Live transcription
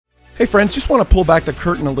Hey friends, just want to pull back the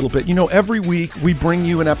curtain a little bit. You know, every week we bring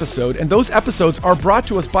you an episode, and those episodes are brought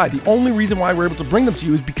to us by, the only reason why we're able to bring them to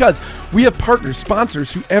you is because we have partners,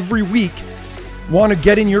 sponsors who every week want to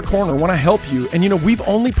get in your corner, want to help you. And you know, we've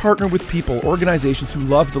only partnered with people, organizations who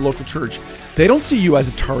love the local church. They don't see you as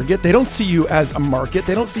a target. They don't see you as a market.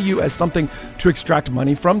 They don't see you as something to extract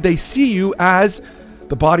money from. They see you as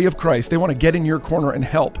the body of Christ. They want to get in your corner and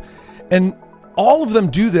help. And all of them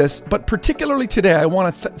do this, but particularly today, I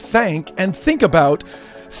want to thank and think about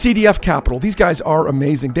CDF Capital. These guys are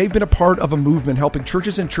amazing. They've been a part of a movement helping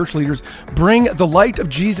churches and church leaders bring the light of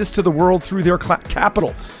Jesus to the world through their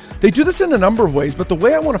capital. They do this in a number of ways, but the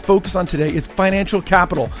way I want to focus on today is financial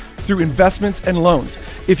capital through investments and loans.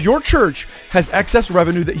 If your church has excess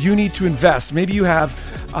revenue that you need to invest, maybe you have,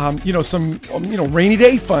 some rainy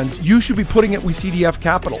day funds, you should be putting it with CDF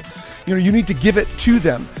Capital. You know, you need to give it to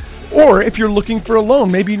them. Or if you're looking for a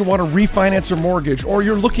loan, maybe you want to refinance your mortgage, or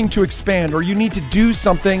you're looking to expand, or you need to do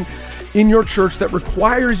something in your church that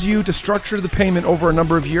requires you to structure the payment over a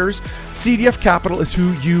number of years, CDF Capital is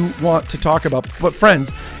who you want to talk about. But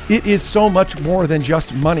friends, it is so much more than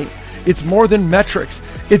just money. It's more than metrics.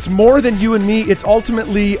 It's more than you and me. It's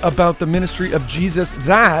ultimately about the ministry of Jesus.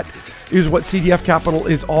 That is what CDF Capital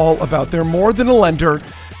is all about. They're more than a lender.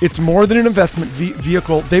 It's more than an investment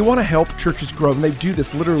vehicle. They want to help churches grow, and they do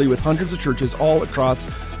this literally with hundreds of churches all across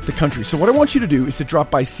the country. So what I want you to do is to drop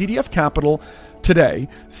by CDF Capital today,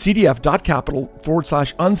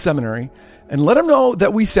 cdf.capital/unseminary, and let them know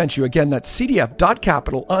that we sent you. Again, that's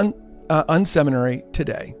cdf.capital unseminary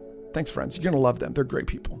today. Thanks, friends. You're going to love them. They're great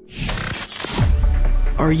people.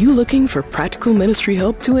 Are you looking for practical ministry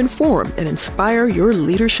help to inform and inspire your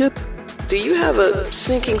leadership? Do you have a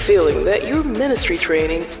sinking feeling that your ministry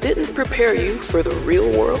training didn't prepare you for the real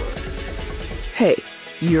world? Hey,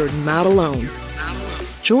 you're not alone.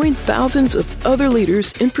 Join thousands of other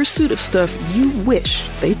leaders in pursuit of stuff you wish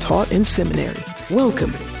they taught in seminary.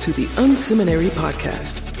 Welcome to the unSeminary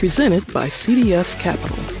podcast, presented by CDF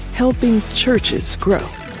Capital, helping churches grow.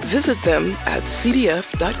 Visit them at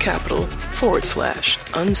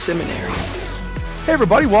cdf.capital/unseminary. Hey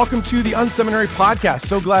everybody, welcome to the unSeminary podcast.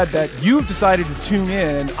 So glad that you've decided to tune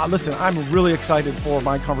in. Listen, I'm really excited for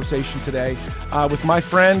my conversation today with my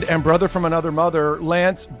friend and brother from another mother,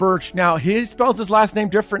 Lance Burch. Now, he spells his last name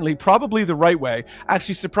differently, probably the right way.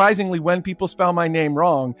 Actually, surprisingly, when people spell my name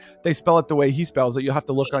wrong, they spell it the way he spells it. You'll have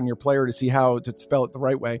to look on your player to see how to spell it the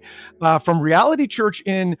right way. From Reality Church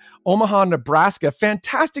in Omaha, Nebraska,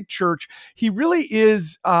 fantastic church. He really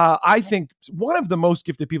is, I think, one of the most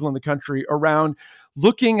gifted people in the country around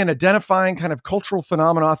looking and identifying kind of cultural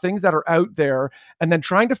phenomena, things that are out there, and then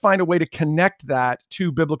trying to find a way to connect that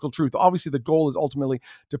to biblical truth. Obviously, the goal is ultimately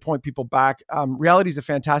to point people back. Reality is a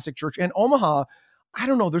fantastic church. And Omaha, I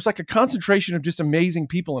don't know, there's like a concentration of just amazing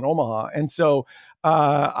people in Omaha. And so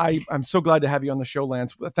I'm so glad to have you on the show,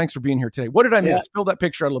 Lance. Thanks for being here today. What did I miss? Spill that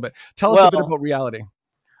picture out a little bit. Tell us a bit about Reality.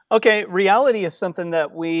 Okay, Reality is something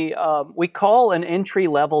that we call an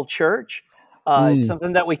entry-level church. It's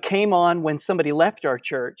something that we came on when somebody left our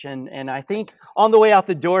church, and I think on the way out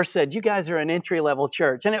the door said, "You guys are an entry-level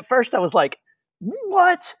church." And at first I was like,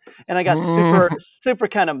 "What?" And I got super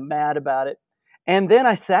kind of mad about it. And then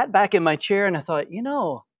I sat back in my chair and I thought,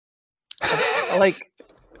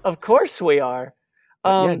 of course we are.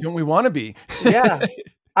 Yeah, don't we want to be? Yeah.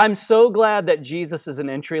 I'm so glad that Jesus is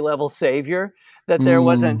an entry-level savior, that there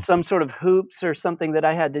wasn't some sort of hoops or something that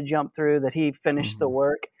I had to jump through, that he finished the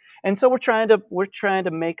work. And so we're trying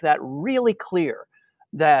to make that really clear,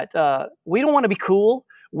 that we don't want to be cool.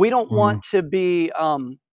 We don't want to be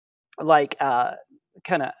kind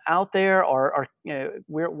of out there or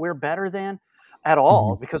we're better than at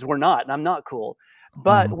all, because we're not, and I'm not cool.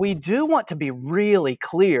 But we do want to be really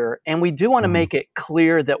clear, and we do want to make it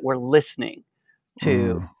clear that we're listening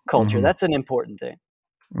to culture. That's an important thing.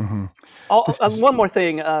 One more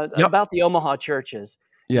thing about the Omaha churches.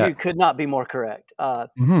 Yeah. You could not be more correct.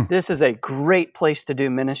 This is a great place to do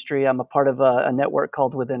ministry. I'm a part of a network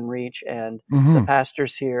called Within Reach, and the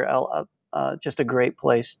pastors here, just a great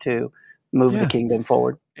place to move the kingdom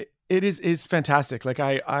forward. It is fantastic. Like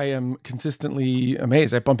I am consistently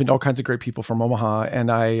amazed. I bump into all kinds of great people from Omaha, and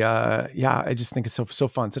I just think it's so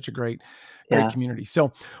fun. Such a great community.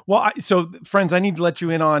 So friends, I need to let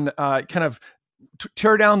you in on kind of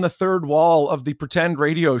tear down the third wall of the pretend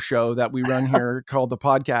radio show that we run here called the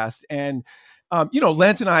podcast. And,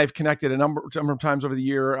 Lance and I have connected a number of times over the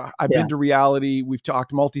year. I've been to Reality. We've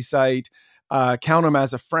talked multi-site, count him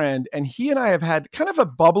as a friend. And he and I have had kind of a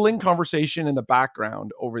bubbling conversation in the background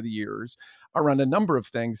over the years around a number of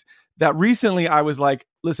things that recently I was like,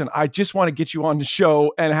 listen, I just want to get you on the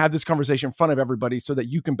show and have this conversation in front of everybody so that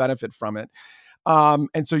you can benefit from it.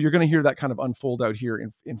 And so you're going to hear that kind of unfold out here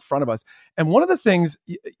in front of us. And one of the things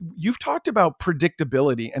you've talked about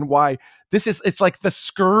predictability and why it's like the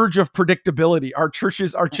scourge of predictability. Our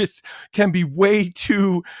churches can be way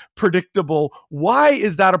too predictable. Why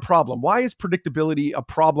is that a problem? Why is predictability a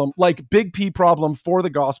problem, like big P problem for the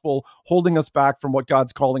gospel, holding us back from what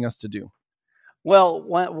God's calling us to do? Well,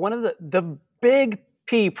 one of the big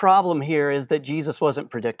P problem here is that Jesus wasn't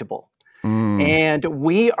predictable. And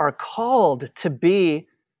we are called to be,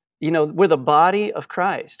 we're the body of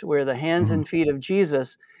Christ. We're the hands and feet of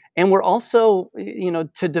Jesus. And we're also,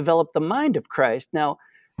 to develop the mind of Christ. Now,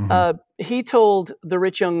 he told the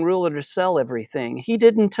rich young ruler to sell everything. He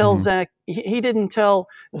didn't tell he didn't tell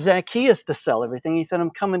Zacchaeus to sell everything. He said,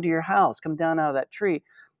 I'm coming to your house. Come down out of that tree.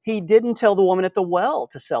 He didn't tell the woman at the well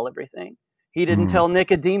to sell everything. He didn't tell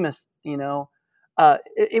Nicodemus,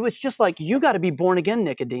 it was just like, you got to be born again,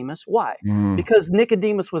 Nicodemus. Why? Because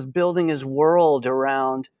Nicodemus was building his world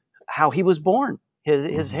around how he was born,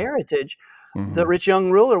 his heritage. The rich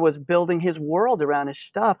young ruler was building his world around his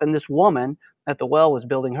stuff. And this woman at the well was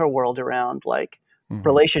building her world around like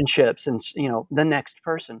relationships and, the next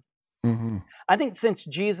person. I think since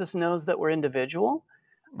Jesus knows that we're individual,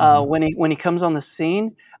 when he comes on the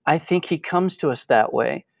scene, I think he comes to us that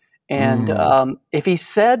way. And if he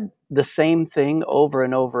said the same thing over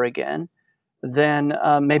and over again, then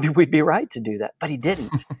maybe we'd be right to do that. But he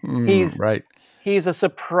didn't. He's a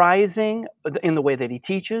surprising in the way that he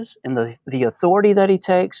teaches, in the authority that he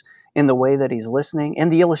takes, in the way that he's listening, in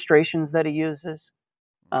the illustrations that he uses.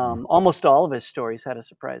 Almost all of his stories had a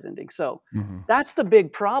surprise ending. So that's the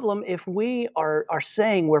big problem. If we are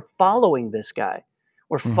saying we're following this guy,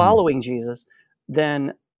 we're following Jesus,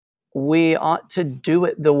 then we ought to do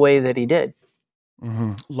it the way that he did.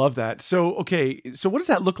 Love that. So, okay. So what does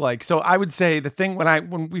that look like? So I would say the thing when I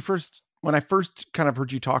first kind of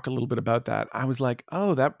heard you talk a little bit about that, I was like,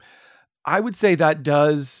 I would say that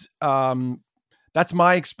does, that's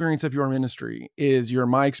my experience of your ministry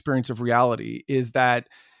my experience of reality is that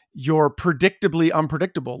you're predictably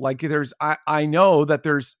unpredictable. Like I know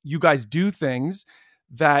that you guys do things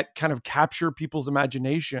that kind of capture people's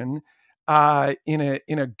imagination in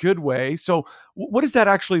a good way. So what does that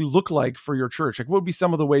actually look like for your church? Like, what would be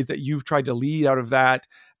some of the ways that you've tried to lead out of that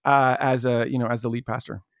as the lead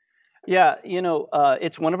pastor? Yeah,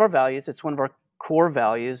 it's one of our values. It's one of our core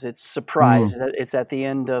values. It's surprise. It's at the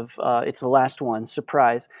end of, it's the last one,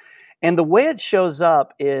 surprise. And the way it shows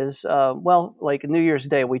up is, like New Year's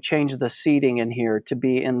Day, we changed the seating in here to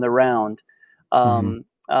be in the round.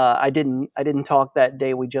 I didn't talk that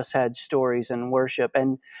day. We just had stories and worship.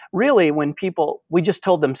 And really, we just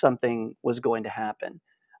told them something was going to happen.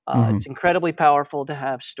 It's incredibly powerful to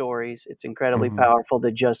have stories. It's incredibly powerful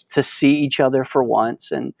to see each other for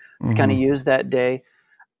once and to kind of use that day.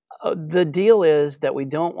 The deal is that we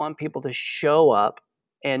don't want people to show up.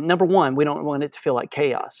 And number one, we don't want it to feel like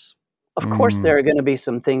chaos. Of course, there are going to be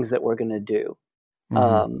some things that we're going to do.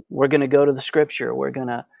 We're going to go to the scripture. We're going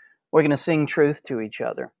to sing truth to each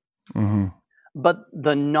other. But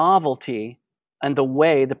the novelty and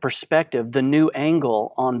the perspective, the new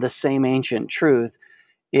angle on the same ancient truth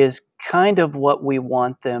is kind of what we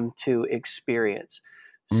want them to experience.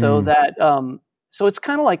 So that, so it's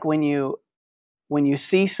kind of like when you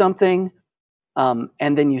see something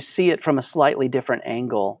and then you see it from a slightly different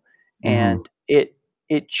angle and it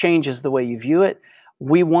changes the way you view it.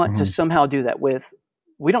 We want to somehow do that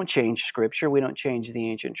we don't change scripture. We don't change the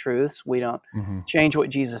ancient truths. We don't change what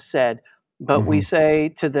Jesus said, but we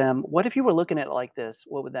say to them, what if you were looking at it like this?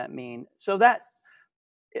 What would that mean? So that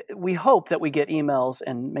we hope that we get emails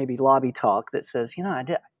and maybe lobby talk that says,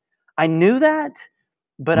 I knew that,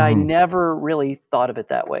 but I never really thought of it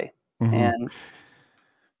that way. And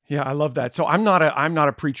yeah, I love that. So I'm not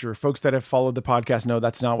a preacher. Folks that have followed the podcast know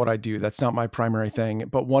that's not what I do. That's not my primary thing.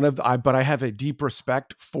 But but I have a deep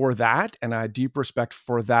respect for that and a deep respect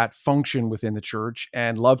for that function within the church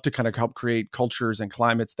and love to kind of help create cultures and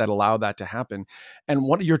climates that allow that to happen. And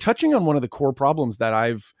you're touching on one of the core problems that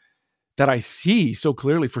I see so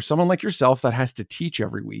clearly for someone like yourself that has to teach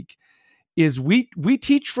every week is we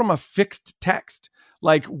teach from a fixed text.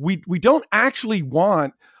 Like we don't actually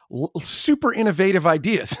want super innovative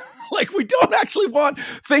ideas. Like we don't actually want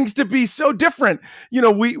things to be so different,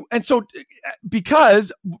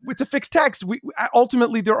 because it's a fixed text,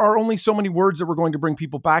 ultimately there are only so many words that we're going to bring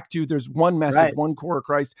people back to. There's one message, one core of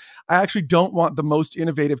Christ. I actually don't want the most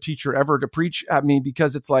innovative teacher ever to preach at me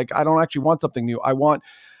because it's like, I don't actually want something new.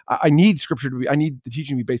 I need scripture I need the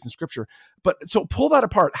teaching to be based in scripture. But so pull that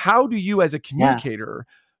apart. How do you as a communicator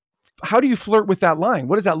how do you flirt with that line?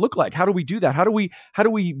 What does that look like? How do we do that? How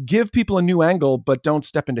do we give people a new angle but don't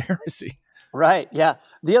step into heresy? Right. Yeah.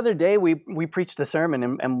 The other day we preached a sermon,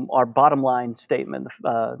 and our bottom line statement,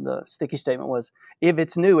 the sticky statement was, if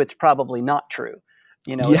it's new, it's probably not true.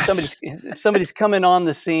 Yes. If somebody's coming on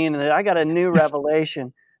the scene and I got a new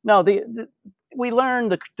revelation. No, we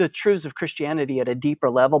learn the truths of Christianity at a deeper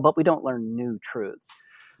level, but we don't learn new truths.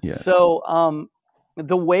 Yes. So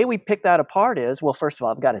the way we pick that apart is, well, first of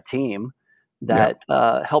all, I've got a team that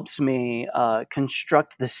helps me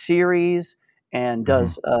construct the series and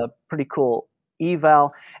does a pretty cool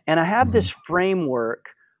eval. And I have this framework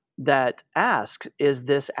that asks, is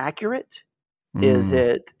this accurate? Is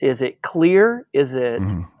it clear? Is it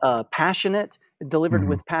passionate, delivered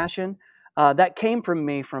with passion? That came from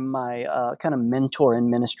my kind of mentor in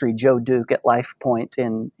ministry, Joe Duke at Life Point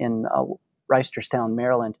in Reisterstown,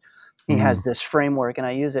 Maryland. He has this framework, and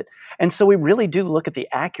I use it. And so we really do look at the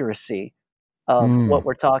accuracy of what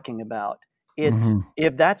we're talking about. It's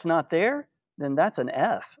if that's not there, then that's an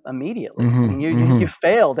F immediately. I mean, you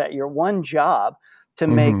failed at your one job to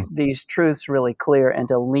make these truths really clear and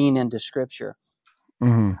to lean into Scripture.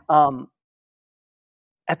 At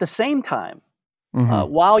the same time,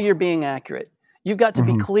 while you're being accurate, you've got to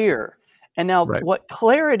be clear. And now, what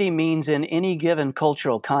clarity means in any given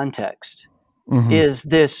cultural context is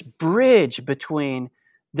this bridge between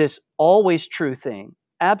this always true thing,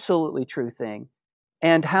 absolutely true thing,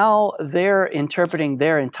 and how they're interpreting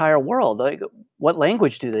their entire world. Like, what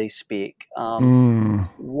language do they speak?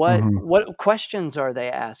 What questions are they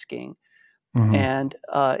asking? And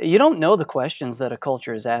you don't know the questions that a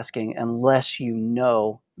culture is asking unless you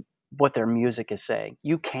know what their music is saying.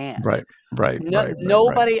 You can't. Right.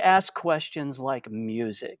 Nobody asks questions like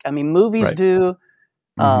music. I mean, movies do,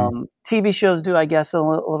 TV shows do, I guess, in a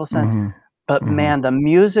little sense. But man, the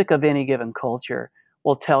music of any given culture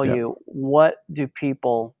will tell you what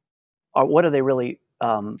are they really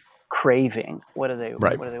craving? What do they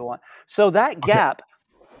want? So that gap.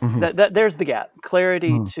 There's the gap,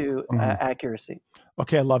 clarity to accuracy.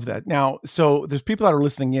 Okay, I love that. Now, so there's people that are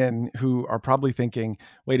listening in who are probably thinking,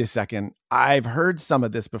 wait a second, I've heard some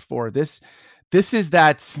of this before. This is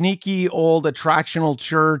that sneaky old attractional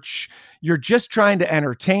church. You're just trying to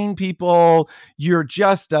entertain people. You're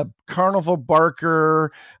just a carnival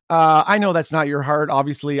barker. I know that's not your heart.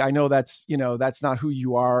 Obviously, I know that's not who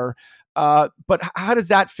you are. But how does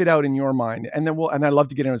that fit out in your mind? And then I'd love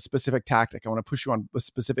to get into a specific tactic. I want to push you on a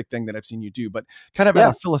specific thing that I've seen you do, but kind of at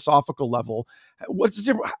a philosophical level, what's the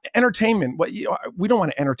difference? Entertainment? We don't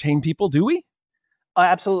want to entertain people, do we?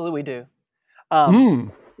 Absolutely, we do.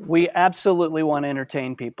 We absolutely want to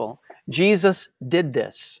entertain people. Jesus did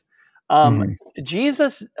this.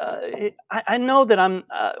 Jesus, I know that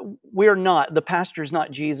we're not, the pastor's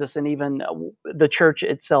not Jesus, and even the church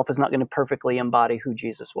itself is not going to perfectly embody who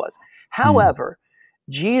Jesus was. However,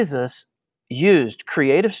 Jesus used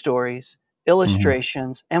creative stories,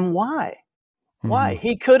 illustrations, and why? Why?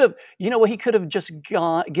 He could have, he could have just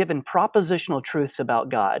given propositional truths about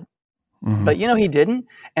God, but he didn't.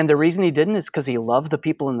 And the reason he didn't is because he loved the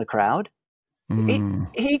people in the crowd.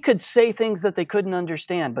 He could say things that they couldn't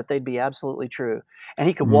understand, but they'd be absolutely true. And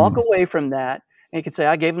he could walk away from that, and he could say,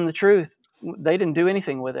 I gave them the truth. They didn't do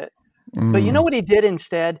anything with it. But you know what he did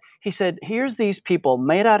instead? He said, here's these people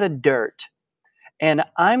made out of dirt, and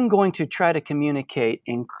I'm going to try to communicate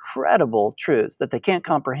incredible truths that they can't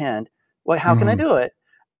comprehend. Well, how can I do it?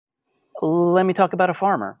 Let me talk about a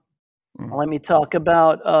farmer. Let me talk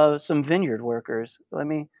about some vineyard workers. Let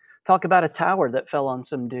me talk about a tower that fell on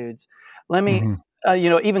some dudes. Let me,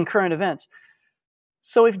 even current events.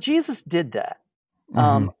 So if Jesus did that,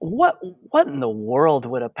 what in the world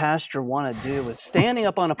would a pastor want to do with standing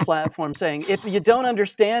up on a platform saying, if you don't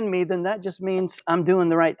understand me, then that just means I'm doing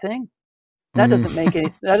the right thing? That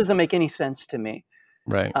doesn't make any sense to me.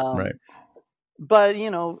 Right. But,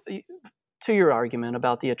 to your argument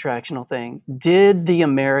about the attractional thing, did the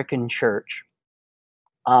American church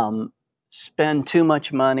spend too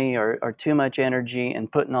much money or too much energy in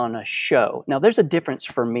putting on a show? Now, there's a difference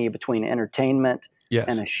for me between entertainment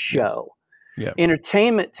and a show. Yes.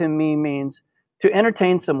 Entertainment to me means to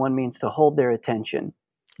entertain someone means to hold their attention.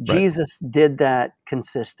 Jesus did that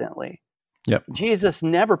consistently. Jesus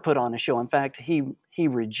never put on a show. In fact, he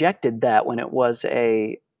rejected that when it was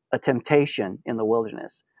a temptation in the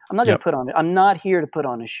wilderness. I'm not going to put on. I'm not here to put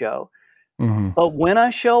on a show. But when I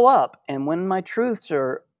show up and when my truths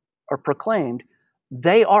are proclaimed,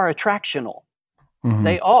 they are attractional.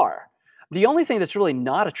 They are. The only thing that's really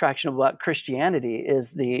not attractional about Christianity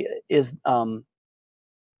is the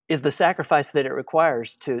sacrifice that it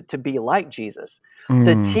requires to be like Jesus.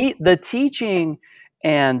 The teaching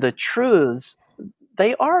and the truths,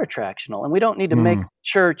 they are attractional, and we don't need to make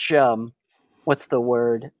church, what's the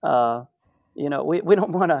word? We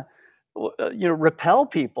don't want to, repel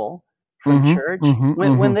people from church.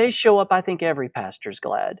 When they show up, I think every pastor's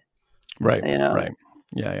glad. Right. Right.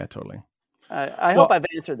 Yeah. Totally. I hope I've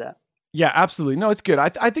answered that. Yeah, absolutely. No, it's good. I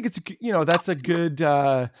think it's, that's a good,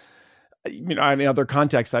 in other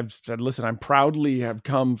contexts, I've said, listen, I'm proudly have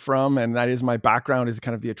come from, and that is my background, is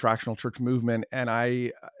kind of the attractional church movement. And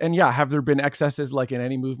have there been excesses like in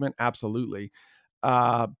any movement? Absolutely.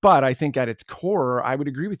 But I think at its core, I would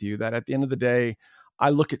agree with you that at the end of the day, I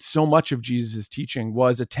look at so much of Jesus's teaching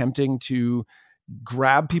was attempting to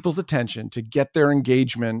grab people's attention, to get their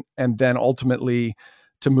engagement, and then ultimately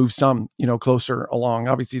to move some, closer along,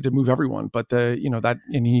 obviously to move everyone, but and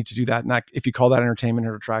you need to do that. And that, if you call that entertainment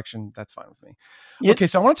or attraction, that's fine with me. Okay.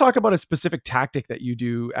 So I want to talk about a specific tactic that you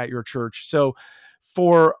do at your church. So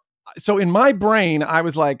in my brain, I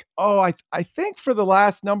was like, I think for the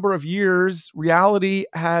last number of years, Reality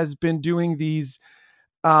has been doing these,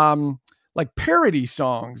 like parody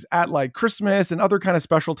songs at like Christmas and other kind of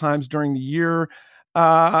special times during the year.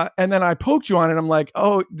 And then I poked you on it. I'm like,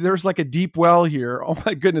 there's like a deep well here. Oh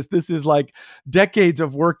my goodness. This is like decades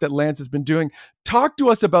of work that Lance has been doing. Talk to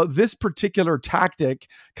us about this particular tactic.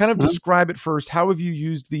 Kind of describe it first. How have you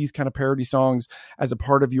used these kind of parody songs as a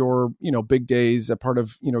part of your, big days, a part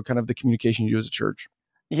of, kind of the communication you do as a church?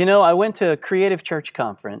 I went to a creative church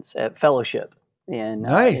conference at Fellowship in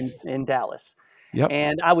Dallas. Yep.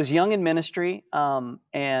 And I was young in ministry,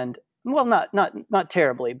 and well, not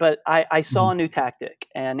terribly, but I saw a new tactic.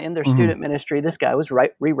 And in their student ministry, this guy was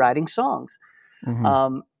rewriting songs.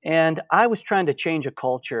 And I was trying to change a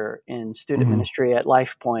culture in student ministry at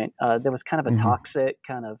Life Point. There was kind of a toxic,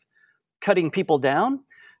 kind of cutting people down.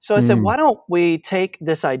 So I said, why don't we take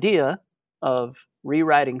this idea of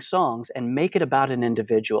rewriting songs and make it about an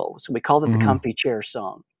individual? So we called it the Comfy Chair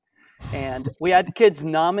Song. And we had the kids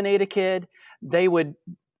nominate a kid.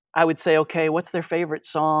 I would say, okay, what's their favorite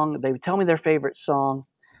song? They would tell me their favorite song.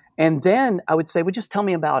 And then I would say, well, just tell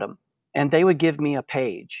me about them. And they would give me a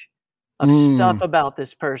page of stuff about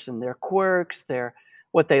this person, their quirks,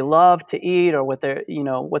 what they love to eat, or what they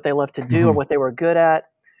love to do, or what they were good at.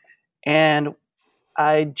 And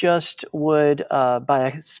I just would,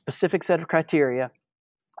 by a specific set of criteria,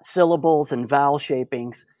 syllables and vowel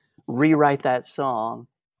shapings, rewrite that song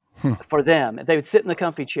for them. They would sit in the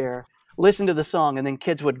comfy chair, listen to the song, and then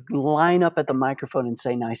kids would line up at the microphone and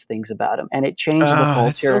say nice things about him. And it changed the culture.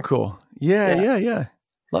 That's so cool. Yeah.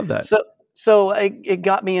 Love that. So it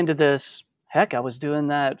got me into this. Heck, I was doing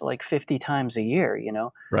that like 50 times a year,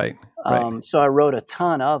 Right. So I wrote a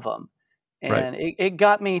ton of them. And it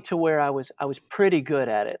got me to where I was pretty good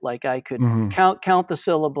at it. Like I could count the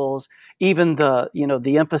syllables, even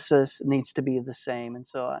the emphasis needs to be the same. And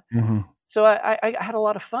so I had a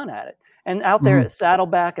lot of fun at it. And out there at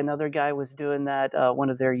Saddleback, another guy was doing that, one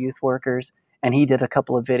of their youth workers, and he did a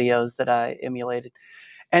couple of videos that I emulated.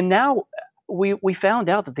 And now we found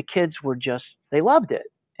out that the kids they loved it.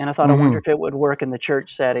 And I thought, I wonder if it would work in the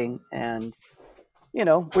church setting. And,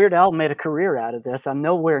 Weird Al made a career out of this. I'm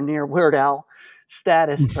nowhere near Weird Al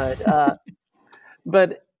status,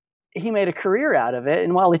 but he made a career out of it.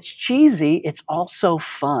 And while it's cheesy, it's also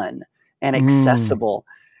fun and accessible.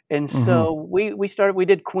 And so we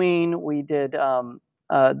did Queen. We did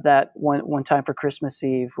that one time for Christmas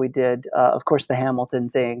Eve. We did, of course, the Hamilton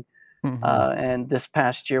thing. And this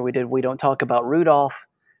past year we did We Don't Talk About Rudolph.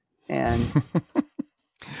 And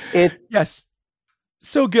yes.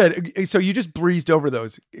 So good. So you just breezed over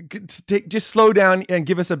those. Just slow down and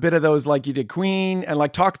give us a bit of those, like you did Queen, and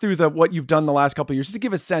like talk through what you've done the last couple of years, just to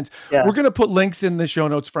give a sense. Yeah. We're going to put links in the show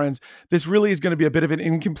notes, friends. This really is going to be a bit of an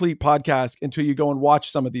incomplete podcast until you go and watch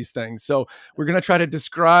some of these things. So we're going to try to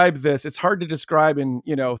describe this. It's hard to describe in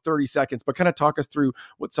 30 seconds, but kind of talk us through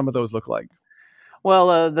what some of those look like.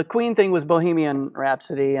 Well, the Queen thing was Bohemian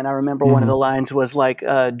Rhapsody, and I remember one of the lines was like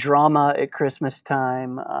drama at Christmas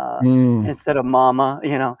time instead of mama,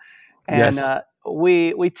 And yes.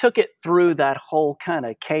 We took it through that whole kind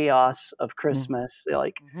of chaos of Christmas.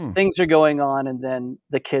 Like things are going on, and then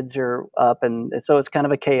the kids are up, and so it's kind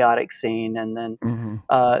of a chaotic scene. And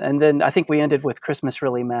then I think we ended with Christmas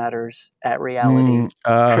Really Matters at Reality.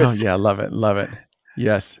 Yeah, love it.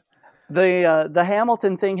 Yes. The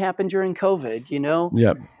Hamilton thing happened during COVID,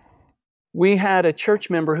 Yep. We had a church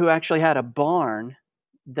member who actually had a barn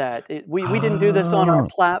that we didn't do this on our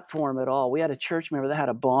platform at all. We had a church member that had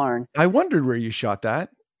a barn. I wondered where you shot that.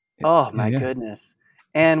 Oh my goodness.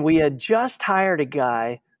 And we had just hired a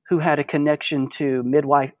guy who had a connection to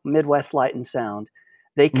Midwest Light and Sound.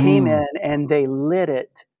 They came in and they lit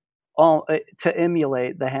it to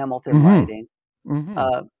emulate the Hamilton Mm-hmm. writing.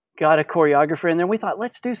 Mm-hmm. Got a choreographer in there. We thought,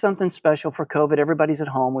 let's do something special for COVID. Everybody's at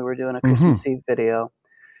home. We were doing a Mm-hmm. Christmas Eve video.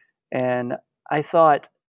 And I thought,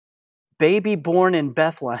 baby born in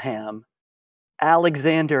Bethlehem,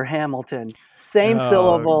 Alexander Hamilton, same Oh,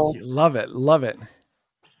 syllables. love it. Love it.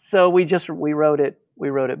 So we wrote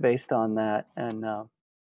it based on that. And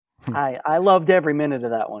I loved every minute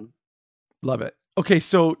of that one. Love it. Okay,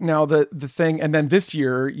 so now the thing, and then this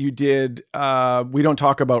year you did We Don't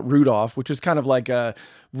Talk About Rudolph, which is kind of like a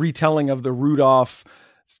retelling of the Rudolph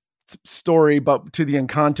story, but to the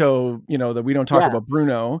Encanto, that We Don't Talk About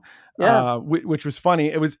Bruno, Yeah. which was funny.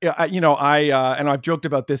 It was, and I've joked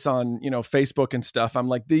about this on, Facebook and stuff. I'm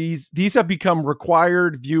like, these have become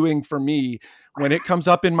required viewing for me when it comes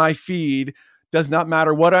up in my feed. Does not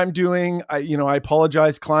matter what I'm doing. I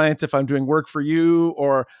apologize, clients, if I'm doing work for you,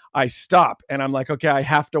 or I stop and I'm like, okay, I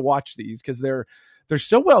have to watch these because they're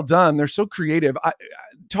so well done. They're so creative.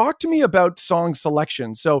 Talk to me about song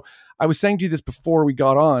selection. So I was saying to you this before we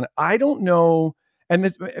got on. I don't know, and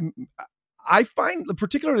this, I find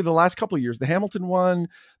particularly the last couple of years, the Hamilton one,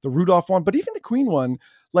 the Rudolph one, but even the Queen one,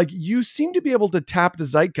 like you seem to be able to tap the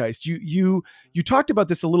zeitgeist. You talked about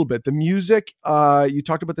this a little bit. The music, you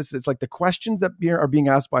talked about this. It's like the questions that are being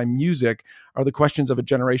asked by music are the questions of a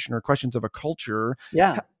generation or questions of a culture.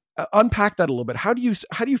 Yeah. Unpack that a little bit. How do you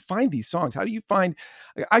find these songs? How do you find?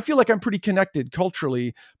 I feel like I'm pretty connected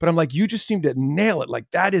culturally, but I'm like, you just seem to nail it. Like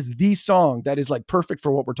that is the song that is like perfect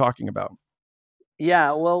for what we're talking about.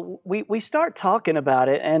 Yeah. Well, we start talking about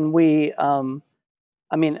it, and we have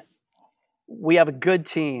a good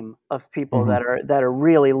team of people Mm-hmm. that are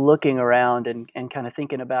really looking around and kind of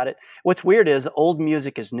thinking about it. What's weird is old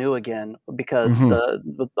music is new again because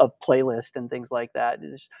Mm-hmm. of playlist and things like that.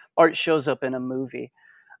 Art shows up in a movie,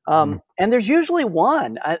 Mm-hmm. and there's usually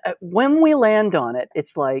one. When we land on it,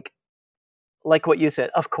 it's like what you said.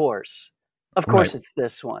 Of course, Right. it's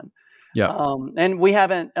this one. Yeah. And we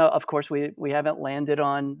haven't, of course, we haven't landed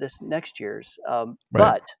on this next year's. Right.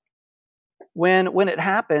 But when it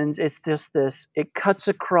happens, it's just this. It cuts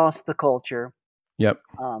across the culture. Yep.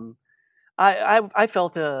 Um, I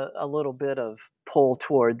felt a little bit of pull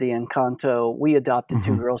toward the Encanto. We adopted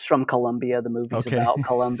two Mm-hmm. girls from Colombia. The movie's Okay. about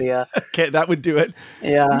Colombia. Okay, that would do it.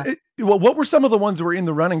 Yeah, Well, what were some of the ones that were in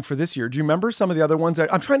the running for this year? Do you remember some of the other ones?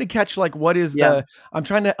 I'm trying to catch like yeah, I'm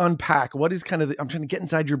trying to unpack what is kind of I'm trying to get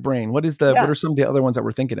inside your brain. What yeah. are some of the other ones that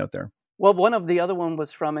we're thinking out there? Well, one of the other one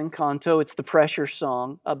was from Encanto. It's the Pressure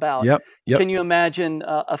song about. Yep. Yep. Can you imagine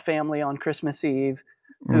a family on Christmas Eve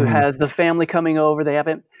who Mm-hmm. has the family coming over? They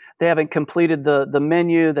haven't completed the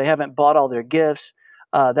menu. They haven't bought all their gifts.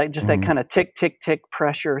 That Mm-hmm. kind of tick tick tick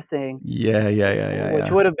pressure thing, Yeah. Yeah. Yeah. Yeah. which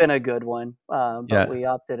Yeah. would have been a good one, but Yeah. we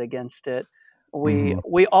opted against it. We Mm-hmm.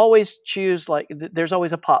 we always choose there's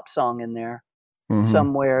always a pop song in there Mm-hmm.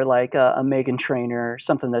 somewhere, like a Megan Trainor,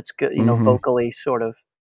 something that's good, Mm-hmm. vocally sort of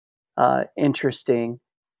interesting.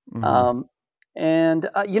 Mm-hmm. Um, and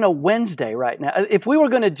Wednesday right now, if we were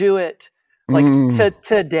going to do it like Mm-hmm.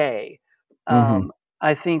 today, Mm-hmm.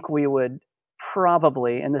 I think we would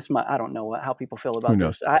probably, and this might, I don't know how people feel Who about this.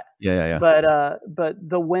 knows? Yeah. Yeah. Yeah. But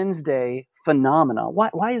the Wednesday phenomena,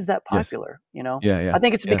 why is that Yes. popular? Yeah. Yeah. I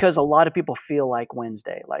think it's Yes. because a lot of people feel like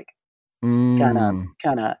Wednesday, like Mm.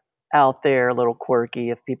 kind of out there, a little quirky.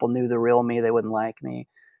 If people knew the real me, they wouldn't like me.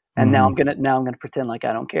 And Mm-hmm. now I'm gonna pretend like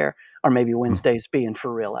I don't care, or maybe Wednesday's being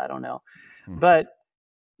for real. I don't know, Mm-hmm. but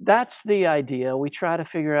that's the idea. We try to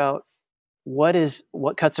figure out what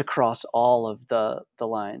cuts across all of the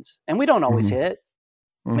lines, and we don't always Mm-hmm. hit.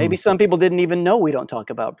 Mm-hmm. Maybe some people didn't even know We Don't Talk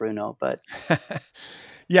About Bruno, but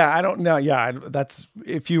Yeah, I don't know. Yeah, that's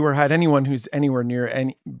if you had anyone who's anywhere near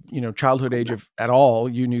any childhood age of at all,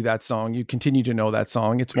 you knew that song. You continue to know that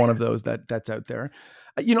song. It's one of those that's out there.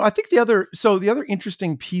 I think the other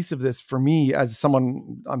interesting piece of this for me as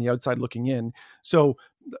someone on the outside looking in. So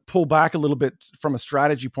pull back a little bit from a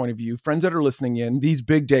strategy point of view. Friends that are listening in, these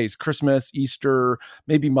big days, Christmas, Easter,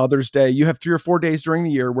 maybe Mother's Day, you have 3 or 4 days during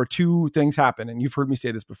the year where two things happen. And you've heard me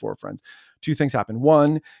say this before, friends. Two things happen.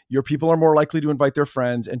 One, your people are more likely to invite their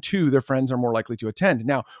friends, and two, their friends are more likely to attend.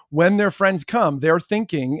 Now, when their friends come, they're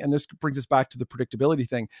thinking, and this brings us back to the predictability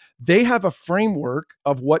thing, they have a framework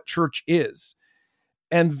of what church is.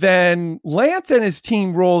 And then Lance and his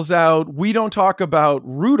team rolls out, We Don't Talk About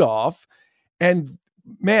Rudolph, and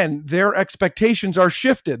man, their expectations are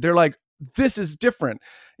shifted. They're like, this is different.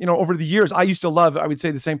 Over the years, I would say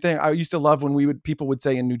the same thing. I used to love when people would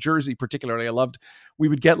say in New Jersey, particularly, we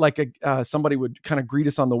would get like somebody would kind of greet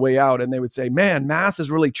us on the way out, and they would say, man, Mass has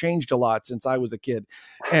really changed a lot since I was a kid.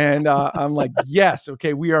 And I'm like, yes,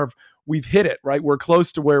 okay, we've hit it, right? We're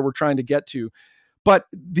close to where we're trying to get to. But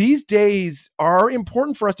these days are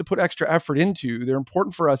important for us to put extra effort into. They're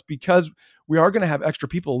important for us because we are going to have extra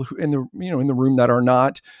people who in the room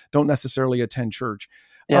that don't necessarily attend church.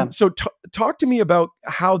 Yeah. So talk to me about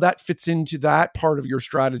how that fits into that part of your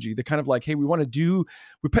strategy. The kind of like, hey, we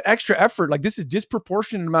put extra effort. Like this is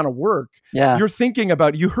disproportionate amount of work. Yeah. You're thinking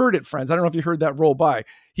about, you heard it, friends. I don't know if you heard that roll by.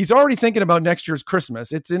 He's already thinking about next year's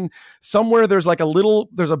Christmas. It's in somewhere. There's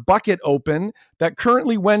a bucket open that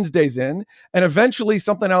currently Wednesday's in, and eventually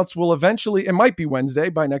something else will it might be Wednesday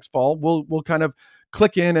by next fall. We'll kind of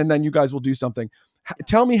click in and then you guys will do something.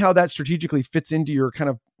 Tell me how that strategically fits into your kind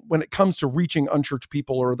of, when it comes to reaching unchurched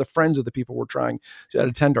people or the friends of the people we're trying to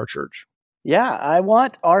attend our church. Yeah, I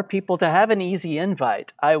want our people to have an easy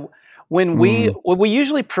invite. When we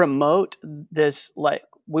usually promote this, like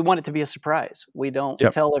we want it to be a surprise. We don't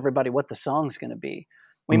tell everybody what the song's going to be.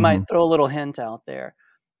 We might throw a little hint out there,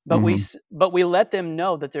 but we let them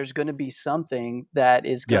know that there's going to be something that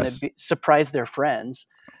is going to surprise their friends,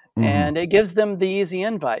 and it gives them the easy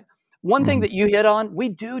invite. One thing that you hit on, we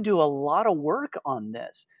do a lot of work on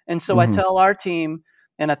this. And so I tell our team,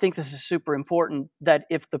 and I think this is super important, that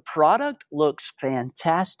if the product looks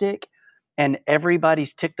fantastic and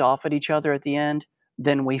everybody's ticked off at each other at the end,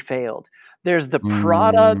 then we failed. There's the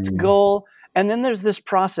product goal, and then there's this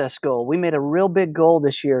process goal. We made a real big goal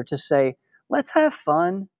this year to say, let's have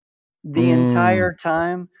fun the entire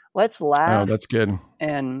time. Let's laugh. Oh, that's good.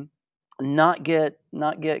 And not get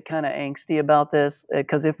kind of angsty about this,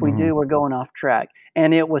 because if we do, we're going off track.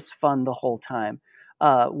 And it was fun the whole time.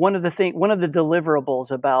 One of the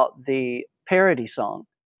deliverables about the parody song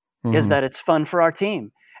is that it's fun for our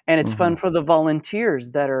team, and it's fun for the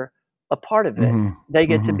volunteers that are a part of it. They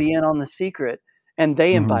get to be in on the secret, and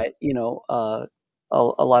they invite a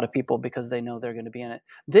lot of people because they know they're going to be in it.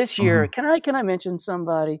 This year, can I mention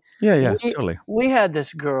somebody? Yeah, totally. We had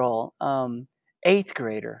this girl, 8th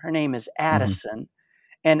grader. Her name is Addison,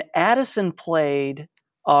 and Addison played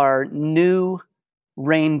our new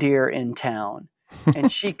reindeer in town,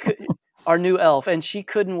 and she could our new elf, and she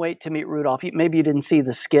couldn't wait to meet Rudolph. Maybe you didn't see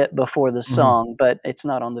the skit before the song, but it's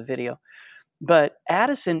not on the video. But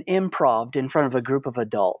Addison improv'd in front of a group of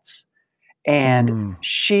adults, and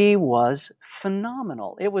she was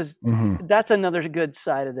phenomenal. It was that's another good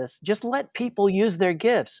side of this. Just let people use their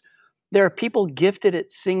gifts. There are people gifted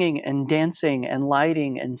at singing and dancing and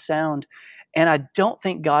lighting and sound. And I don't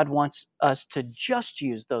think God wants us to just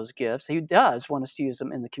use those gifts. He does want us to use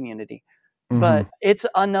them in the community. But it's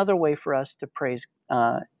another way for us to praise,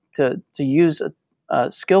 to use,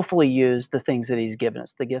 skillfully use the things that he's given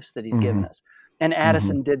us, the gifts that he's given us. And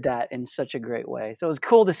Addison did that in such a great way. So it was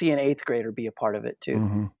cool to see an 8th grader be a part of it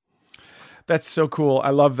too. That's so cool. I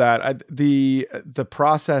love that. The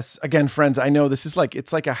process, again, friends, I know this is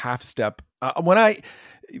it's like a half step.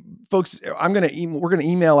 Folks, we're going to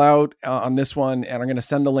email out on this one, and I'm going to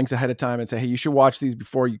send the links ahead of time and say, hey, you should watch these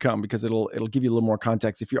before you come, because it'll give you a little more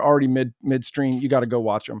context. If you're already midstream, you got to go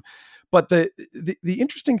watch them. But the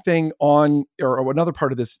interesting thing or another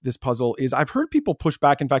part of this puzzle is I've heard people push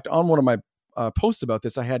back. In fact, on one of my posts about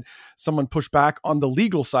this, I had someone push back on the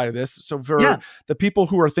legal side of this. So for the people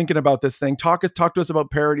who are thinking about this thing, talk to us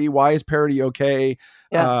about parody. Why is parody okay?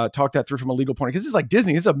 Talk that through from a legal point, because this is like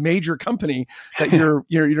Disney. This is a major company that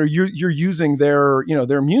you're using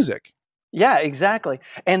their music. Yeah, exactly.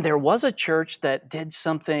 And there was a church that did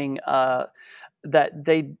something that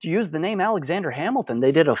they used the name Alexander Hamilton.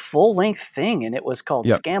 They did a full-length thing, and it was called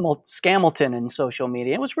Scamilton in social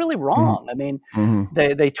media. It was really wrong. I mean,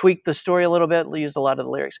 they tweaked the story a little bit, used a lot of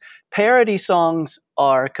the lyrics. Parody songs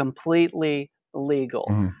are completely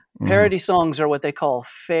legal. Parody songs are what they call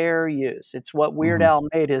fair use. It's what Weird Al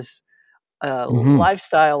made his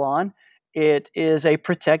lifestyle on. It is a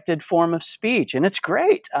protected form of speech, and it's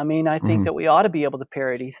great. I mean, I think that we ought to be able to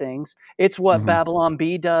parody things. It's what Babylon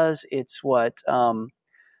Bee does. It's what in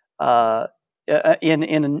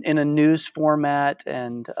a news format,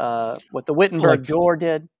 and what the Wittenberg Door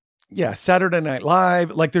did. Yeah, Saturday Night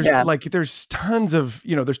Live. There's tons of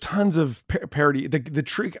parody. The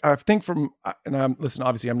trick, I think, listen,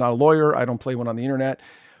 obviously I'm not a lawyer. I don't play one on the internet,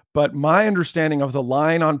 but my understanding of the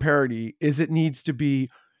line on parody is it needs to be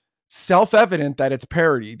self-evident that it's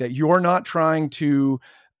parody, that you're not trying to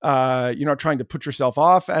put yourself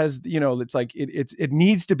off as, it's like, it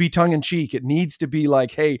needs to be tongue in cheek. It needs to be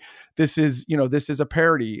like, hey, this is a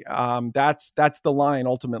parody. That's the line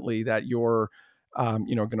ultimately that you're,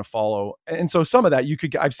 going to follow. And so some of that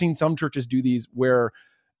I've seen some churches do these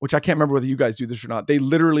which I can't remember whether you guys do this or not. They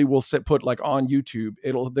literally will put like on YouTube,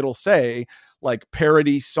 it'll say like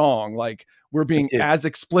parody song, like we're being as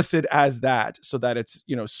explicit as that, so that it's,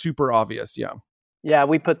 super obvious. Yeah. Yeah,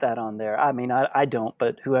 we put that on there. I mean, I don't,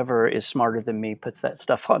 but whoever is smarter than me puts that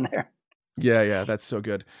stuff on there. Yeah, that's so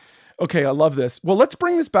good. Okay, I love this. Well, let's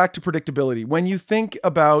bring this back to predictability. When you think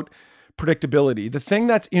about predictability, the thing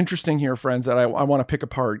that's interesting here, friends, that I want to pick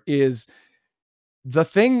apart is the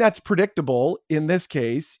thing that's predictable in this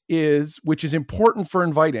case is, which is important for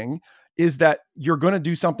inviting, is that you're going to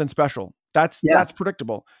do something special. That's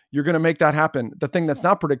predictable. You're going to make that happen. The thing that's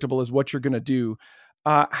not predictable is what you're going to do.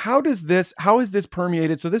 How is this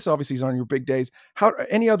permeated? So this obviously is on your big days.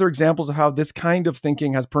 Any other examples of how this kind of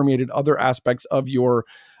thinking has permeated other aspects of your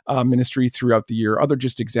ministry throughout the year? Other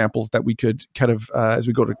just examples that we could kind of, as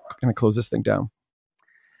we go to kind of close this thing down.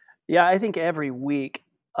 Yeah, I think every week,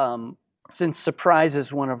 since surprise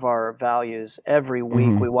is one of our values, every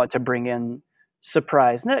week we want to bring in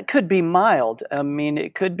surprise. And that could be mild. I mean,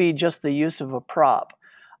 it could be just the use of a prop.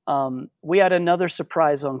 We had another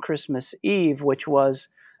surprise on Christmas Eve, which was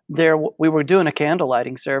we were doing a candle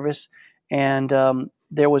lighting service, and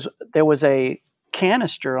there was a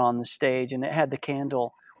canister on the stage, and it had the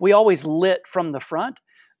candle. We always lit from the front,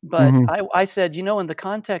 but I said, in the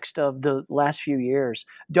context of the last few years,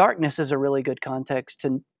 darkness is a really good context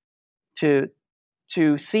to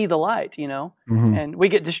see the light, and we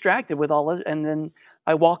get distracted with all of it. And then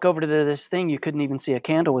I walk over to this thing, you couldn't even see a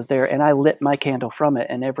candle was there, and I lit my candle from it,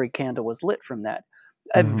 and every candle was lit from that.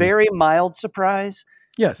 A very mild surprise,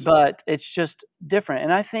 yes, but it's just different.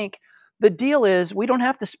 And I think the deal is we don't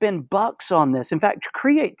have to spend bucks on this. In fact,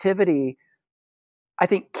 creativity, I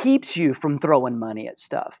think, keeps you from throwing money at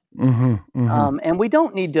stuff. And we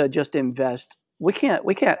don't need to just invest. We can't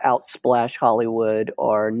outsplash Hollywood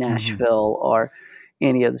or Nashville or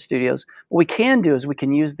any of the studios. What we can do is we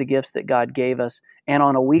can use the gifts that God gave us, and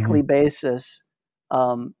on a weekly basis,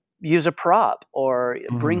 use a prop or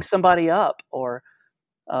bring somebody up, or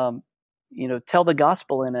tell the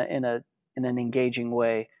gospel in an engaging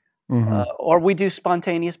way. Or we do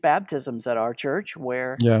spontaneous baptisms at our church,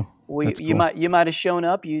 where you might have shown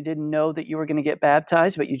up, you didn't know that you were going to get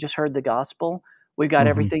baptized, but you just heard the gospel. We've got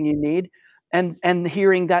everything you need, and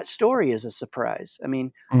hearing that story is a surprise. I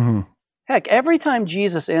mean, heck, every time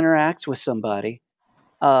Jesus interacts with somebody,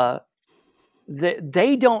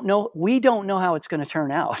 they don't know. We don't know how it's going to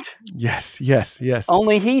turn out. Yes.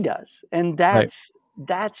 Only He does, and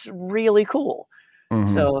that's really cool.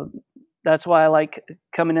 So that's why I like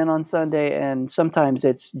coming in on Sunday, and sometimes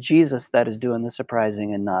it's Jesus that is doing the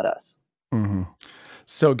surprising and not us.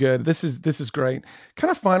 So good. This is great.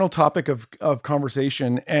 Kind of final topic of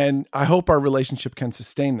conversation, and I hope our relationship can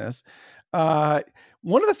sustain this.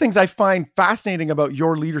 One of the things I find fascinating about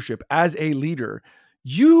your leadership as a leader,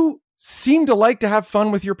 you seem to like to have fun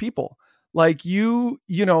with your people. Like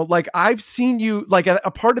like I've seen you, like a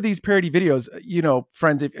part of these parody videos,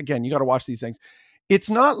 friends, again, you got to watch these things. It's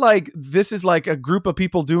not like this is like a group of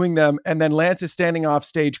people doing them and then Lance is standing off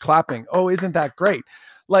stage clapping. Oh, isn't that great?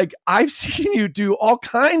 Like I've seen you do all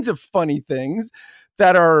kinds of funny things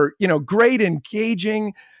that are, great,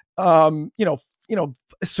 engaging,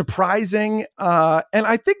 surprising. And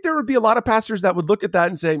I think there would be a lot of pastors that would look at that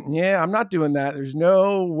and say, yeah, I'm not doing that. There's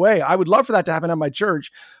no way. I would love for that to happen at my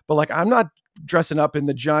church, but like, I'm not dressing up in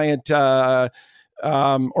the giant, or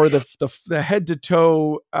the head to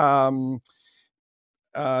toe,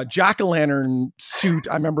 jack-o'-lantern suit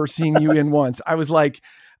I remember seeing you in once. I was like,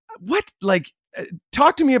 what? Like,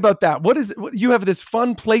 talk to me about that. You have this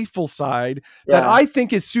fun, playful side that I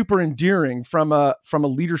think is super endearing from a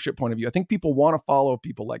leadership point of view. I think people want to follow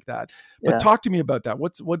people like that. But talk to me about that.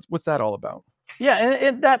 What's that all about? Yeah,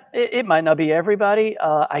 and it might not be everybody.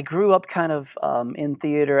 I grew up kind of in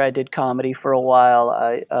theater. I did comedy for a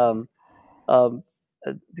while.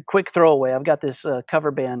 Quick throwaway. I've got this cover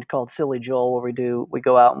band called Silly Joel, where we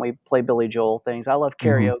go out and we play Billy Joel things. I love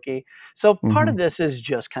karaoke. So part of this is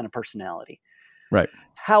just kind of personality. Right.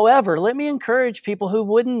 However, let me encourage people who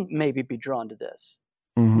wouldn't maybe be drawn to this.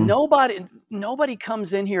 Nobody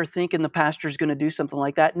comes in here thinking the pastor's going to do something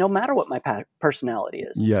like that, no matter what my personality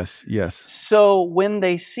is. Yes. So when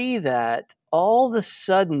they see that, all of a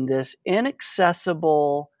sudden this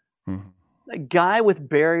inaccessible guy with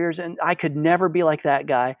barriers, and I could never be like that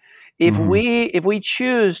guy. If we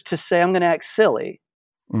choose to say I'm going to act silly,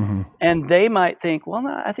 and they might think, well,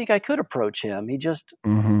 no, I think I could approach him. He just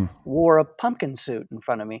wore a pumpkin suit in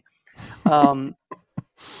front of me.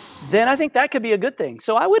 Then I think that could be a good thing.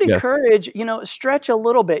 So I would encourage, stretch a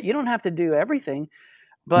little bit. You don't have to do everything,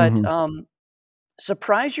 but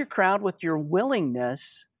surprise your crowd with your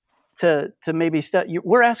willingness to maybe step.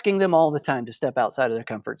 We're asking them all the time to step outside of their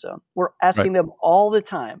comfort zone. We're asking them all the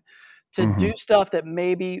time to do stuff that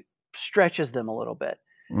maybe stretches them a little bit.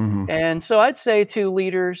 And so I'd say to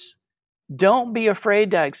leaders, don't be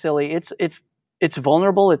afraid to act silly. It's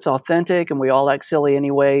vulnerable, it's authentic, and we all act silly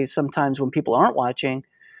anyway, sometimes when people aren't watching.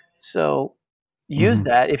 So use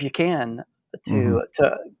that if you can to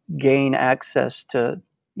gain access to,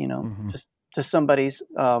 to somebody's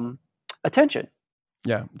attention.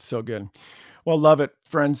 Yeah, it's so good. Well, love it,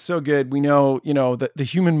 friends. So good. We know, that the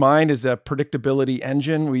human mind is a predictability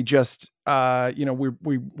engine. We just,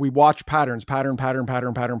 we watch patterns.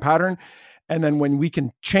 And then when we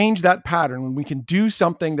can change that pattern, when we can do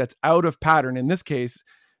something that's out of pattern, in this case,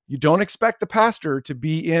 you don't expect the pastor to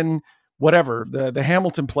be in whatever, the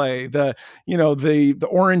Hamilton play, the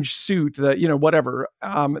orange suit, whatever,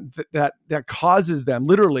 that causes them,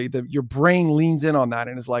 literally, your brain leans in on that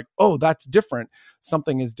and is like, oh, that's different.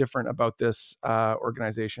 Something is different about this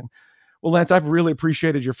organization. Well, Lance, I've really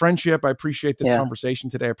appreciated your friendship. I appreciate this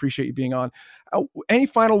conversation today. I appreciate you being on. Any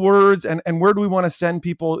final words, and where do we want to send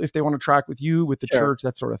people if they want to track with you, with the church,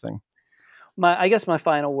 that sort of thing? I guess my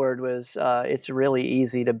final word was, it's really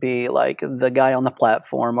easy to be like the guy on the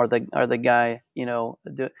platform or the guy,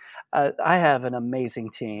 I have an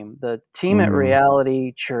amazing team. The team at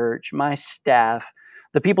Reality Church, my staff,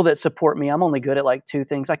 the people that support me. I'm only good at like 2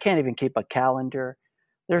 things. I can't even keep a calendar.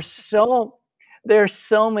 There's so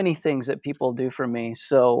many things that people do for me.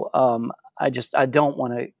 So I don't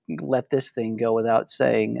want to let this thing go without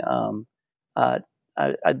saying that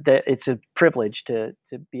it's a privilege to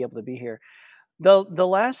be able to be here. The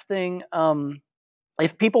last thing,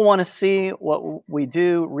 if people want to see what we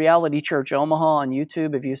do, Reality Church Omaha on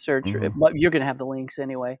YouTube, if you search, you're going to have the links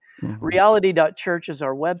anyway. Reality.church is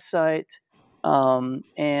our website.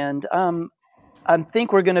 And I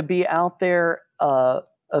think we're going to be out there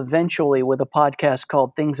eventually with a podcast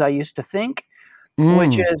called Things I Used to Think,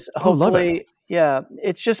 which is hopefully,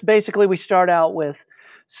 it's just basically we start out with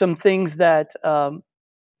some things that,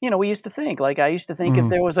 we used to think. Like I used to think if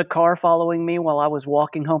there was a car following me while I was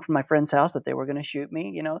walking home from my friend's house that they were going to shoot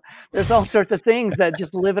me. There's all sorts of things that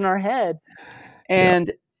just live in our head.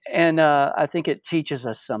 And I think it teaches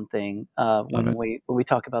us something when we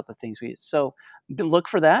talk about the things we. So look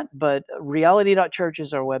for that. But reality.church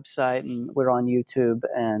is our website, and we're on YouTube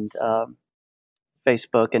and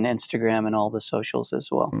Facebook and Instagram and all the socials as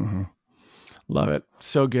well. Love it.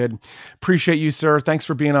 So good. Appreciate you, sir. Thanks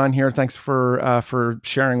for being on here. Thanks for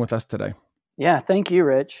sharing with us today. Yeah. Thank you,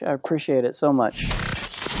 Rich. I appreciate it so much.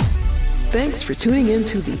 Thanks for tuning in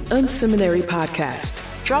to the unSeminary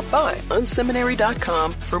podcast. Drop by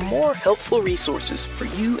unSeminary.com for more helpful resources for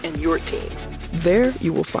you and your team. There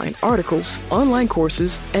you will find articles, online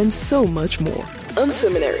courses, and so much more.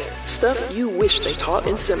 unSeminary, stuff you wish they taught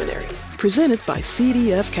in seminary. Presented by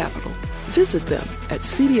CDF Capital. Visit them at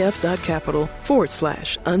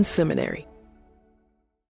cdf.capital/unseminary.